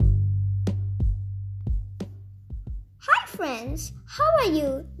friends, how are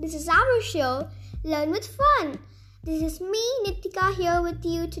you? This is our show, Learn with Fun. This is me, Nitika, here with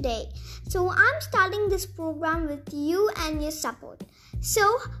you today. So I'm starting this program with you and your support. So,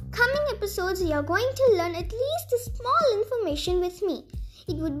 coming episodes, you're going to learn at least a small information with me.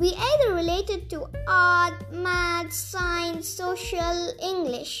 It would be either related to art, math, science, social,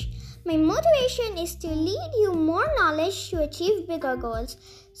 English. My motivation is to lead you more knowledge to achieve bigger goals.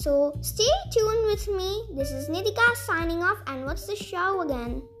 So stay tuned with me. This is Nitika signing off, and what's the show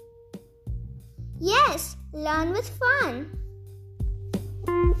again? Yes, Learn with Fun.